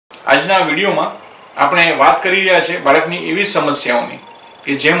આજના વિડીયોમાં આપણે વાત કરી રહ્યા છે બાળકની એવી સમસ્યાઓની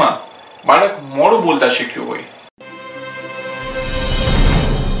કે જેમાં બાળક મોડું બોલતા શીખ્યું હોય।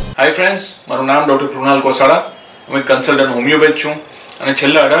 હાય ફ્રેન્ડ્સ, મારું નામ ડોક્ટર કૃણાલ કોસાડા। હું કન્સલ્ટન્ટ હોમિયોપેથ છું અને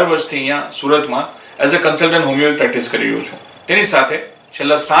છેલ્લા 18 વર્ષથી અહીંયા સુરતમાં as a consultant homeopath practice કરી રહ્યો છું। તેની સાથે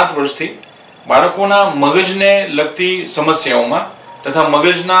છેલ્લા 7 વર્ષથી બાળકોના મગજને લગતી સમસ્યાઓમાં તથા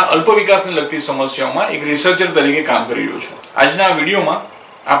મગજના અલ્પ વિકાસને લગતી સમસ્યાઓમાં એક રિસર્ચર તરીકે કામ કરી રહ્યો છું। આજના વિડીયોમાં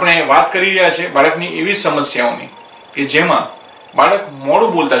આપણે વાત કરી રહ્યા છે બાળકની એવી સમસ્યાઓની કે જેમાં બાળક મોડું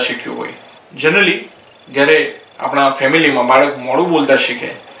બોલતા શીખ્યું હોય। જનરલી જ્યારે આપણા ફેમિલીમાં બાળક મોડું બોલતા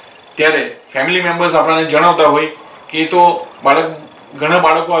શીખે ત્યારે ફેમિલી મેમ્બર્સ આપણને જણાવતા હોય કે એ તો ઘણા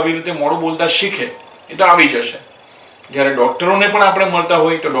બાળકો આવી રીતે મોડું બોલતા શીખે એ તો આવી જશે। જ્યારે ડૉક્ટરોને પણ આપણે મળતા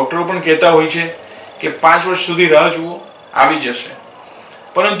હોય તો ડૉક્ટરો પણ કહેતા હોય છે કે 5 વર્ષ સુધી રાહ જુઓ, આવી જશે।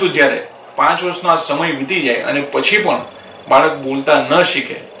 પરંતુ જ્યારે 5 વર્ષનો આ સમય વીતી જાય અને પછી પણ બાળક બોલતા ન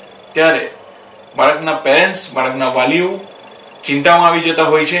શીખે ત્યારે બાળકના પેરેન્ટ્સ, બાળકના વાલીઓ ચિંતામાં આવી જતા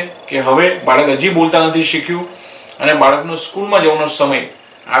હોય છે કે હવે બાળક હજી બોલતા નથી શીખ્યું અને બાળકનો સ્કૂલમાં જવાનો સમય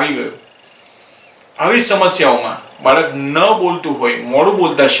આવી ગયો। આવી સમસ્યાઓમાં બાળક ન બોલતું હોય, મોડું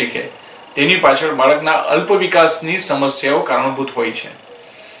બોલતા શીખે તેની પાછળ બાળકના અલ્પ વિકાસની સમસ્યાઓ કારણભૂત હોય છે,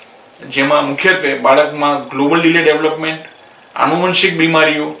 જેમાં મુખ્યત્વે બાળકમાં ગ્લોબલ ડિલે ડેવલપમેન્ટ, આનુવંશિક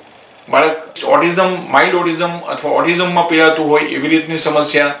બીમારીઓ, બાળક ઓટિઝમ, માઇલ્ડ ઓટિઝમ અથવા ઓટિઝમમાં પીડાતું હોય એવી રીતની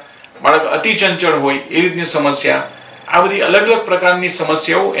સમસ્યા, બાળક અતિ ચંચળ હોય એ રીતની સમસ્યા, આ બધી અલગ અલગ પ્રકારની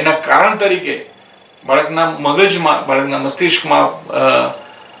સમસ્યાઓ એના કારણ તરીકે બાળકના મગજમાં, બાળકના મસ્તિષ્કમાં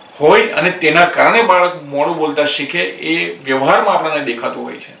હોય અને તેના કારણે બાળક મોડું બોલતા શીખે એ વ્યવહારમાં આપણને દેખાતું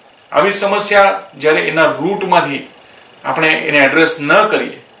હોય છે। આવી સમસ્યા જ્યારે એના રૂટમાંથી આપણે એને એડ્રેસ ન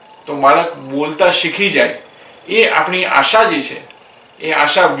કરીએ તો બાળક બોલતા શીખી જાય એ આપણી આશા જે છે એ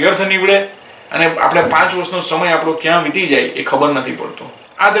આશા વ્યર્થ નીવડે અને આપણે 5 વર્ષનો સમય આપણો ક્યાં વીતી જાય એ ખબર નથી પડતો।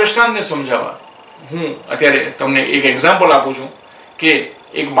 આ દ્રષ્ટાંતને સમજાવવા હું અત્યારે તમને એક એક્ઝામ્પલ આપું છું કે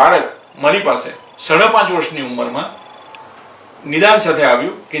એક બાળક મારી પાસે 5.5 વર્ષની ઉંમરમાં નિદાન સાથે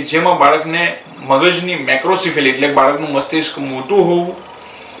આવ્યું કે જેમાં બાળકને મગજની મેક્રોસેફેલી એટલે બાળકનું મસ્તિષ્ક મોટું હોવું,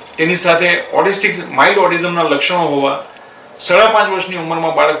 તેની સાથે ઓટિસ્ટિક માઇલ્ડ ઓટિઝમના લક્ષણો હોવા, 5.5 વર્ષની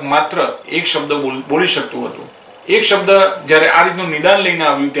ઉંમરમાં બાળક માત્ર એક શબ્દ બોલી શકતું હતું। એક શબ્દ જ્યારે આ રીતનું નિદાન લઈને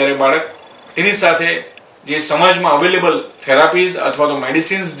આવ્યું ત્યારે બાળક તેની સાથે જે સમાજમાં અવેલેબલ થેરાપીઝ અથવા તો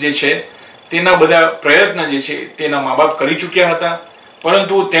મેડિસિન્સ જે છે તેના બધા પ્રયત્ન જે છે તેના મા બાપ કરી ચૂક્યા હતા,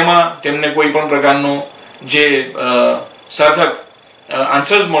 પરંતુ તેમાં તેમને કોઈ પણ પ્રકારનો જે સાર્થક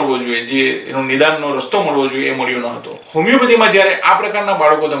આન્સર્સ મળવો જોઈએ, જે એનો નિદાનનો રસ્તો મળવો જોઈએ એ મળ્યો ન હતો। હોમિયોપેથીમાં જ્યારે આ પ્રકારના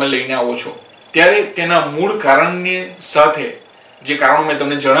બાળકો તમે લઈને આવો છો ત્યારે તેના મૂળ કારણની સાથે જે કારણો મેં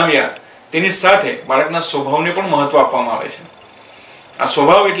તમને જણાવ્યા તેની સાથે બાળકના સ્વભાવને પણ મહત્વ આપવામાં આવે છે। આ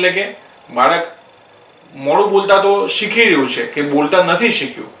સ્વભાવ એટલે કે બાળક મોડું બોલતા તો શીખી રહ્યું છે કે બોલતા નથી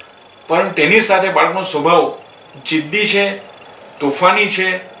શીખ્યું, પણ તેની સાથે બાળકનો સ્વભાવ જિદ્દી છે, તોફાની છે,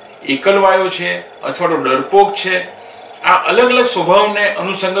 એકલવાયો છે અથવા તો ડરપોક છે। આ અલગ અલગ સ્વભાવને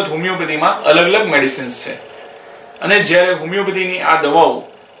અનુસંગત હોમિયોપેથીમાં અલગ અલગ મેડિસિન્સ છે અને જ્યારે હોમિયોપેથીની આ દવાઓ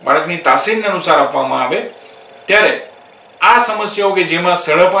બાળકની તાસીરને અનુસાર આપવામાં આવે ત્યારે આ સમસ્યાઓ કે જેમાં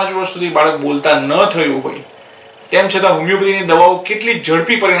 5.5 વર્ષ સુધી બાળક બોલતા ન થયું હોય તેમ છતાં હોમિયોપેથીની દવાઓ કેટલી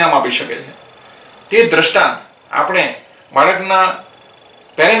ઝડપી પરિણામ આપી શકે છે તે દ્રષ્ટાંત આપણે બાળકના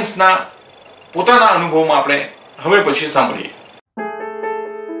પેરેન્ટ્સના પોતાના અનુભવમાં આપણે હવે પછી સાંભળીએ।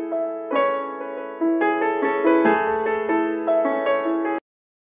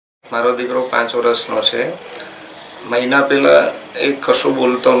 મારો દીકરો 5 વર્ષનો છે। મહિના પહેલાં એ કશું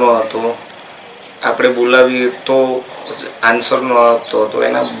બોલતો ન હતો, આપણે બોલાવીએ તો આન્સર ન આવતો હતો।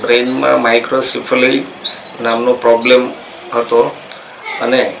 એના બ્રેઇનમાં માઇક્રોસેફલી નામનો પ્રોબ્લેમ હતો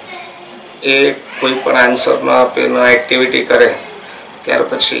અને એ કોઈ પણ આન્સર ન આપે, ન એક્ટિવિટી કરે, ત્યાર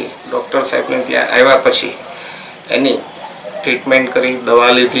પછી ડૉક્ટર સાહેબને ત્યાં આવ્યા પછી એની ટ્રીટમેન્ટ કરી,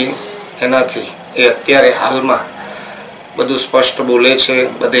 દવા લીધી, એનાથી એ અત્યારે હાલમાં બધું સ્પષ્ટ બોલે છે,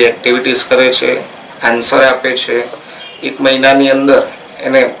 બધી એક્ટિવિટીઝ કરે છે, આન્સર આપે છે। 1 મહિનાની અંદર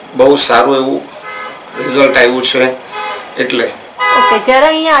એને બહુ સારું એવું રિઝલ્ટ આવ્યું છે। એટલે ઓકે, જ્યારે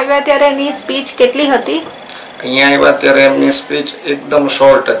અહીંયા આવ્યા ત્યારે એની સ્પીચ કેટલી હતી? અહીંયા આવ્યા ત્યારે એમની સ્પીચ એકદમ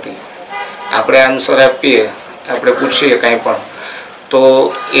શોર્ટ હતી। આપણે આન્સર આપીએ, આપણે પૂછીએ કાંઈ પણ તો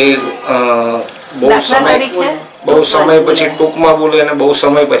એ બહુ સમય પછી ટૂંકમાં બોલે અને બહુ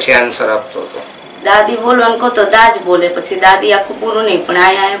સમય પછી આન્સર આપતો હતો। દાદી બોલવાનું કહો તો દાજ બોલે, પછી દાદી આખું પૂરું નહીં, પણ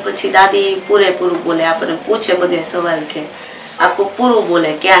આયા પછી દાદી પૂરેપૂરું બોલે, આપણને પૂછે બધે સવાલ કે આખું પૂરું બોલે,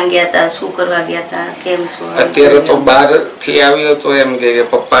 ક્યાં ગયા હતા, શું કરવા ગયા હતા, કેમ છો। અત્યારે તો બહારથી આવ્યો તો એમ કે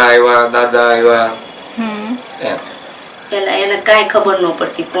પપ્પા આવ્યા, દાદા આવ્યા એમ। પેલા એને કાંઈ ખબર ન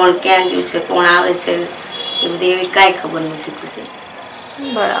પડતી, કોણ ક્યાં ગયું છે, કોણ આવે છે, એ બધી એવી કાંઈ ખબર નથી પડતી।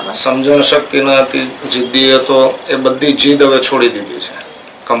 બરાબર. સમજણ શક્તિ ન હતી, જિદ્દી હતો, એ બધી જીદ હવે છોડી દીધી છે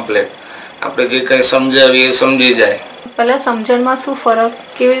કમ્પ્લેટ. આપણે જે કંઈ સમજાવીએ એ સમજી જાય. પહેલા સમજણમાં શું ફરક,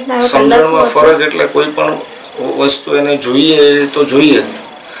 કેવી રીતના આવ્યો? સમજણમાં ફરક એટલે કોઈ પણ વસ્તુ એને જોઈએ તો જોઈએ જ.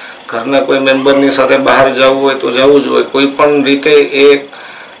 ઘરના કોઈ મેમ્બરની સાથે બહાર જવું હોય તો જવું જ હોય. કોઈ પણ રીતે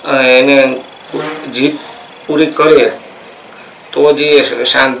એને જીદ પૂરી કરે તો જ એ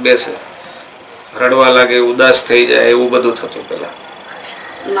શાંત બેસે. રડવા લાગે, ઉદાસ થઈ જાય, એવું બધું થતું પહેલા.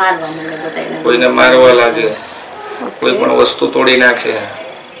 કોઈને મારવા લાગે, કોઈ પણ વસ્તુ તોડી નાખે.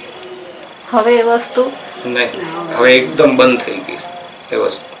 હવે એ વસ્તુ નહીં, હવે એકદમ બંધ થઈ ગઈ એ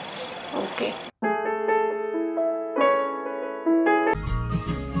વસ્તુ. ઓકે.